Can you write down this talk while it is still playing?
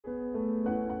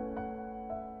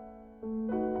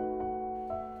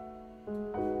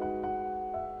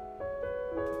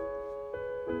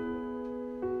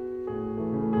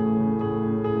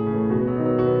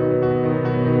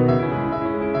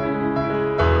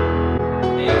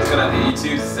going on the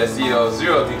YouTube? This is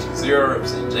SEO0320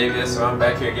 representing JVS. So I'm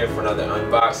back here again for another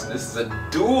unboxing. This is a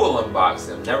dual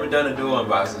unboxing. I've never done a dual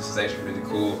unboxing. This is actually really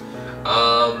cool.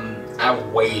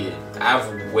 I've waited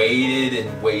and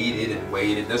waited and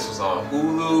waited. This was on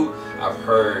Hulu. I've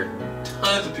heard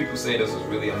tons of people say this was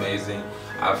really amazing.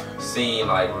 I've seen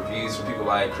like reviews from people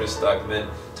like Chris Stuckman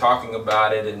talking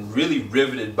about it and really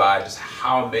riveted by just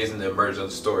how amazing the emergence of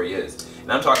the story is.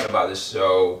 And I'm talking about this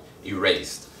show,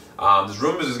 Erased. There's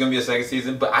rumors there's going to be a second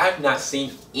season, but I have not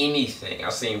seen anything.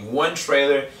 I've seen one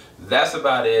trailer. That's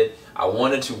about it. I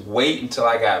wanted to wait until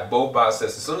I got both box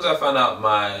sets. As soon as I found out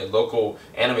my local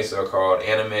anime store called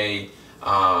Anime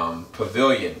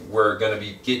Pavilion were going to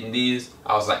be getting these,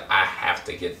 I was like, I have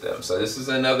to get them. So this is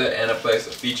another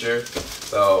Aniplex feature.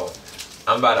 So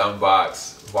I'm about to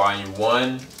unbox Volume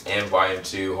 1 and Volume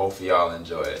 2. Hopefully y'all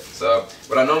enjoy it. So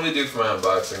what I normally do for my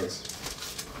unboxings,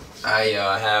 I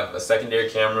have a secondary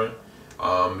camera.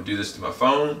 Do this to my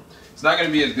phone. It's not going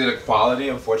to be as good a quality,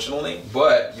 unfortunately,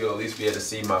 but you'll at least be able to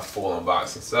see my full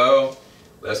unboxing. So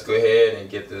let's go ahead and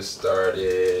get this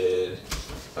started.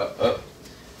 Move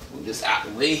this out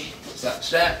of the way. It's out the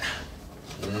shot.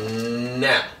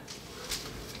 Now,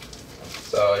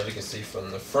 so as you can see from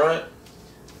the front,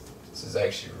 this is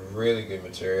actually really good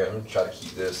material. I'm going to try to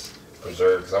keep this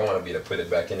preserved because I want to be able to put it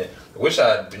back in it. I wish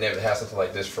I'd been able to have something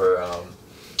like this for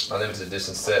limited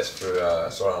edition sets for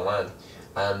Sword Online.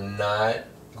 I'm not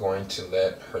going to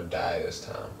let her die this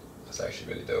time. That's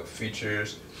actually really dope.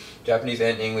 Features Japanese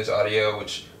and English audio,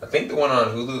 which I think the one on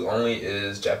Hulu only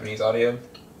is Japanese audio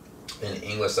and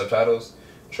English subtitles.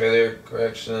 Trailer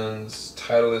corrections,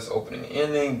 titleless opening and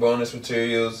ending, bonus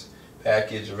materials,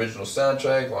 package, original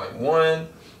soundtrack, volume 1,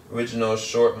 original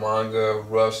short manga,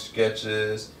 rough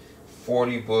sketches,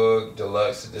 40 book,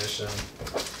 deluxe edition.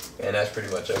 And that's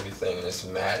pretty much everything, and it's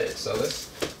matted. So let's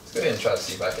go ahead and try to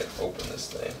see if I can open this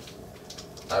thing.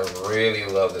 I really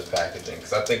love this packaging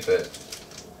because I think that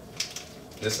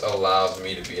this allows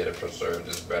me to be able to preserve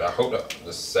this better. I hope that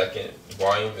the second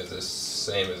volume is the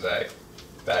same exact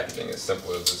packaging, as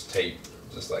simple as this tape,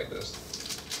 just like this.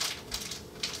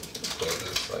 Put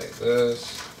this like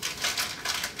this.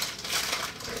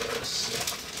 Let's see.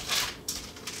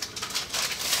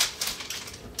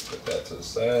 Put that to the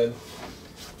side.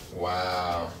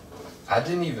 Wow, I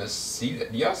didn't even see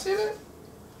that. Do y'all see that?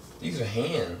 These are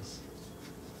hands.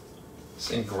 It's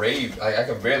engraved. I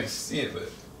can barely see it, but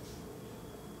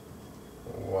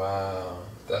wow,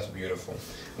 that's beautiful.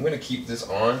 I'm gonna keep this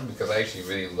on because I actually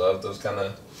really love those kind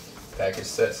of package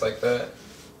sets like that.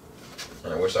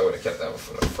 And I wish I would have kept that one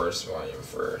from the first volume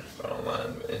for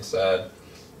online. But inside, I'm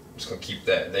just gonna keep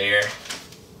that there.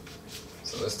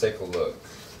 So let's take a look.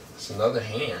 It's another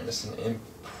hand. It's an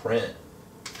imprint.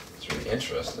 It's really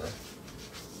interesting.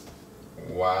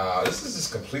 Wow, this is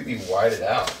just completely whited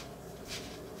out.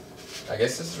 I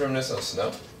guess this is reminiscent of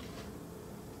snow.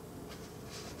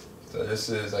 So this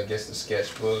is, I guess, the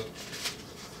sketchbook.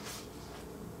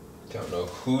 Don't know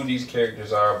who these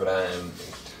characters are, but I am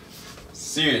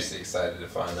seriously excited to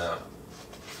find out.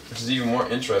 Which is even more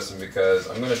interesting because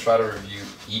I'm going to try to review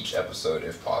each episode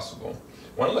if possible.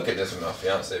 I want to look at this with my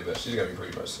fiance, but she's going to be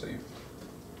pretty much asleep.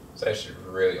 It's actually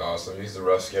really awesome. These are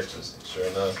rough sketches, sure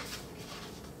enough.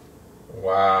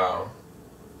 Wow.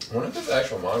 I wonder if there's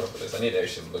actual manga for this. I need to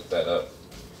actually look that up.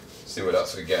 See what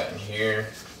else we got in here.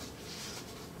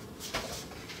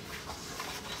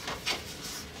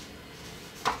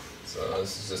 So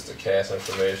this is just the cast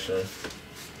information.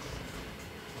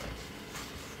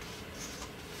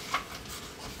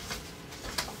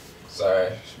 Sorry,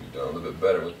 I should be doing a little bit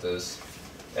better with this.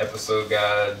 Episode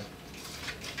guide.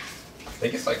 I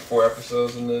think it's like 4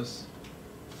 episodes in this.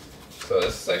 So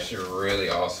this is actually really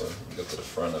awesome. Go to the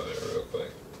front of it real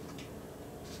quick.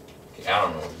 Okay, I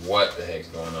don't know what the heck's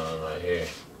going on right here.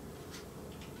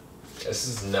 This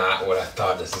is not what I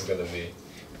thought this was gonna be.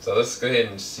 So let's go ahead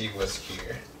and see what's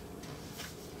here.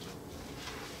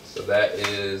 So that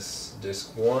is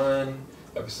disc 1,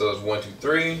 episodes 1, 2,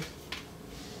 3.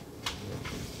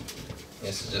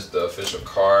 This is just the official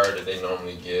card that they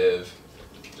normally give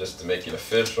just to make it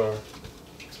official.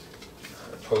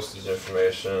 Postage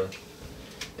information.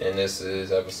 And this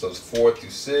is episodes 4 through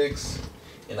 6.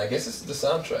 And I guess this is the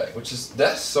soundtrack,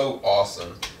 that's so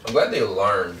awesome. I'm glad they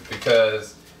learned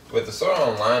because with the Sword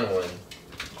Online one,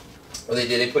 what they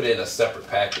did, they put it in a separate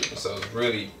package, so it's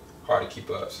really hard to keep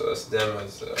up. So it's them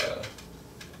as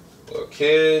little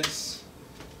kids.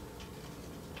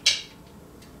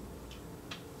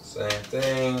 Same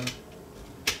thing.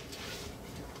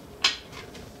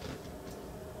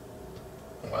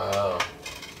 Wow.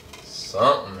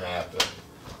 Something happened.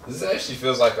 This is actually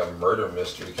feels like a murder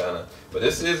mystery kind of. But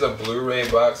this is a Blu-ray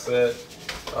box set.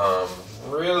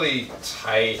 Really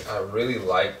tight. I really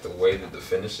like the way that the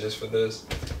finish is for this.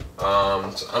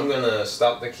 So I'm gonna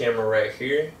stop the camera right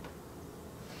here.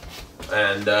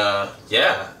 And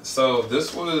yeah, so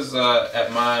this was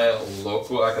at my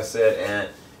local, like I said,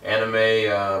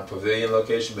 anime pavilion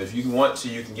location. But if you want to,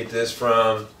 you can get this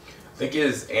from, I think it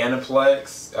is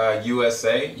Aniplex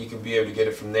USA. You can be able to get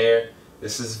it from there.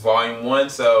 This is volume 1,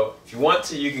 so if you want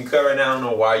to, you can cut right now. I don't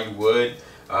know why you would,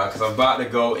 because I'm about to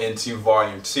go into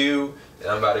volume 2, and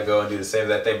I'm about to go and do the same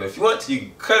exact thing. But if you want to, you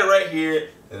can cut it right here.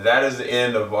 That is the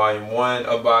end of volume 1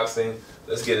 unboxing.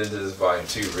 Let's get into this volume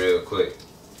 2 real quick.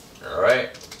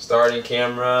 Alright, starting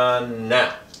camera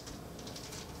now.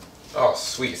 Oh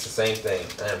sweet, it's the same thing.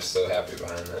 I am so happy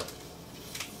behind that.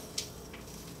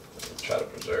 Let me try to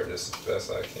preserve this as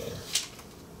best I can.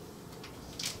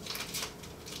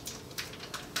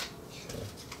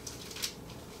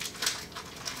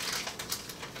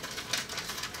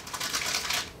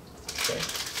 Okay.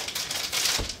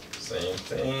 Same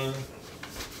thing.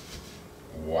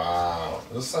 Wow,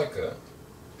 it looks like a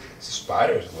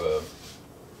spider's web.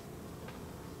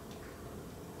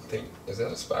 Is that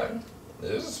a spider?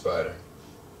 It is a spider.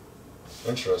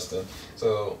 Interesting.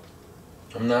 So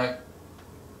I'm not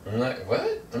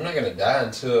what? I'm not gonna die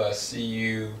until I see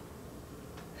you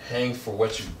hang for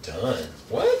what you've done.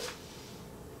 What?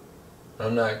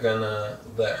 I'm not gonna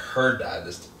let her die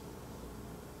this time.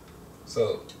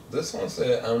 So this one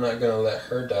said I'm not gonna let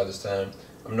her die this time.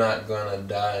 I'm not gonna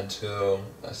die until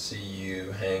I see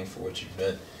you hang for what you've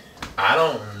done. I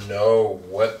don't know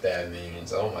what that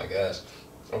means. Oh my gosh.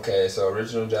 Okay, so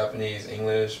original Japanese,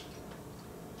 English,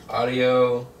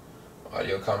 audio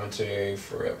commentary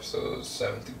for episodes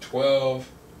 7 through 12.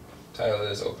 Title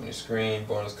is Opening Screen,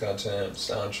 bonus content,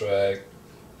 soundtrack,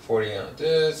 40 on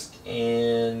disc,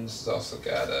 and it's also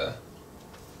got a,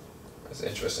 that's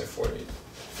interesting 40.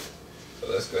 So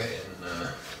let's go ahead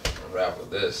and wrap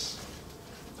with this.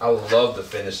 I love the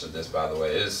finish of this, by the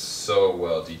way. It's so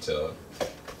well detailed.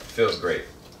 Feels great.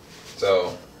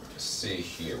 So let's see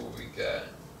here what we got.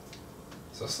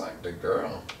 So it's like the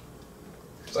girl.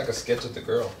 It's like a sketch of the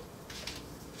girl.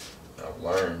 I've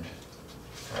learned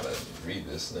how to read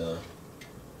this now.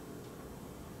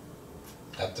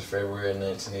 After February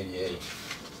 1988.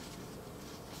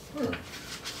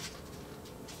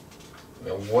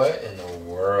 Now what in the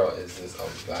world is this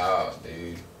about,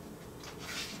 dude?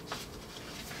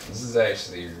 This is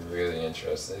actually really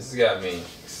interesting. This has got me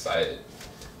excited.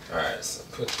 Alright, so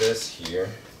put this here.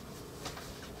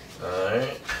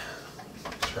 Alright.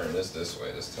 Turn this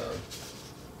way this time.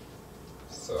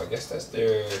 So I guess that's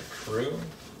their crew.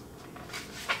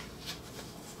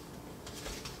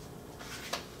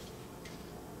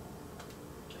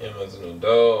 Him as an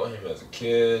adult, him as a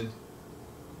kid.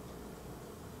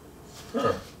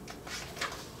 Huh.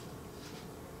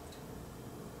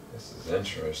 This is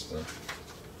interesting.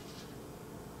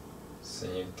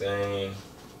 Same thing.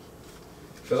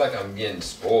 I feel like I'm getting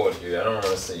spoiled here. I don't want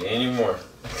to see any more.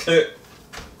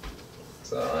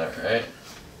 So, alright.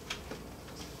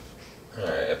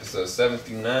 Alright, episode 7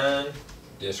 through 9,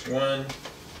 disc 1.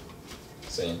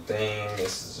 Same thing.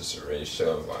 This is just a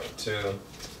ratio of volume 2.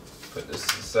 Put this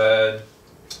aside.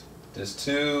 Disc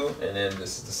 2, and then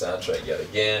this is the soundtrack yet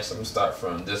again. So I'm gonna start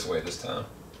from this way this time.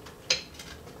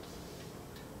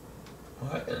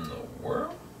 What in the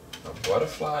world? A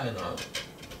butterfly and a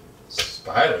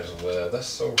spider's web. That's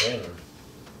so random.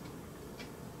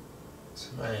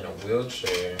 Somebody in a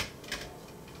wheelchair.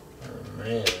 Oh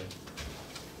man.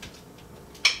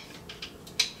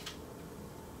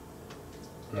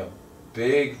 And a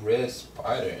big red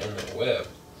spider in the web.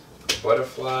 A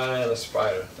butterfly and a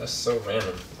spider. That's so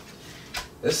random.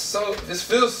 This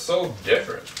feels so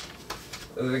different.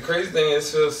 The crazy thing is,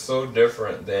 it feels so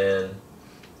different than.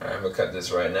 Alright, I'm gonna cut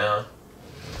this right now.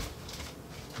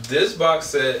 This box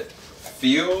set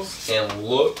feels and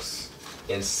looks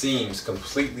and seems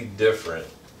completely different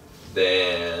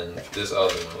than this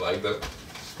other one. Like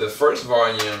the first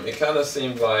volume, it kind of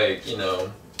seemed like, you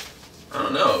know, I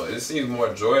don't know, it seems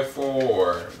more joyful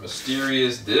or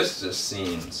mysterious. This just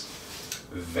seems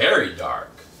very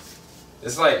dark.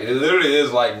 It's like, it literally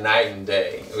is like night and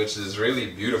day, which is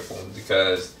really beautiful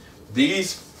because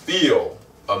these feel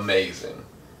amazing.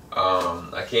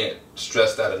 I can't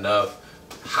stress that enough.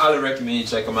 Highly recommend you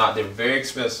check them out. They're very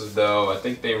expensive though. I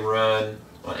think they run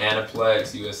on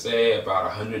Aniplex USA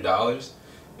about $100.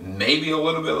 Maybe a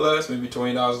little bit less, maybe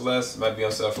 $20 less. It might be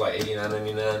on sale for like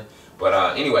 $89.99.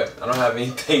 But anyway, I don't have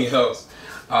anything else.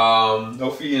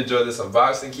 Hopefully you enjoyed this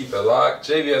unboxing. Keep it locked.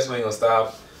 JVS ain't gonna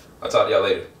stop. I'll talk to y'all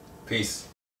later. Peace.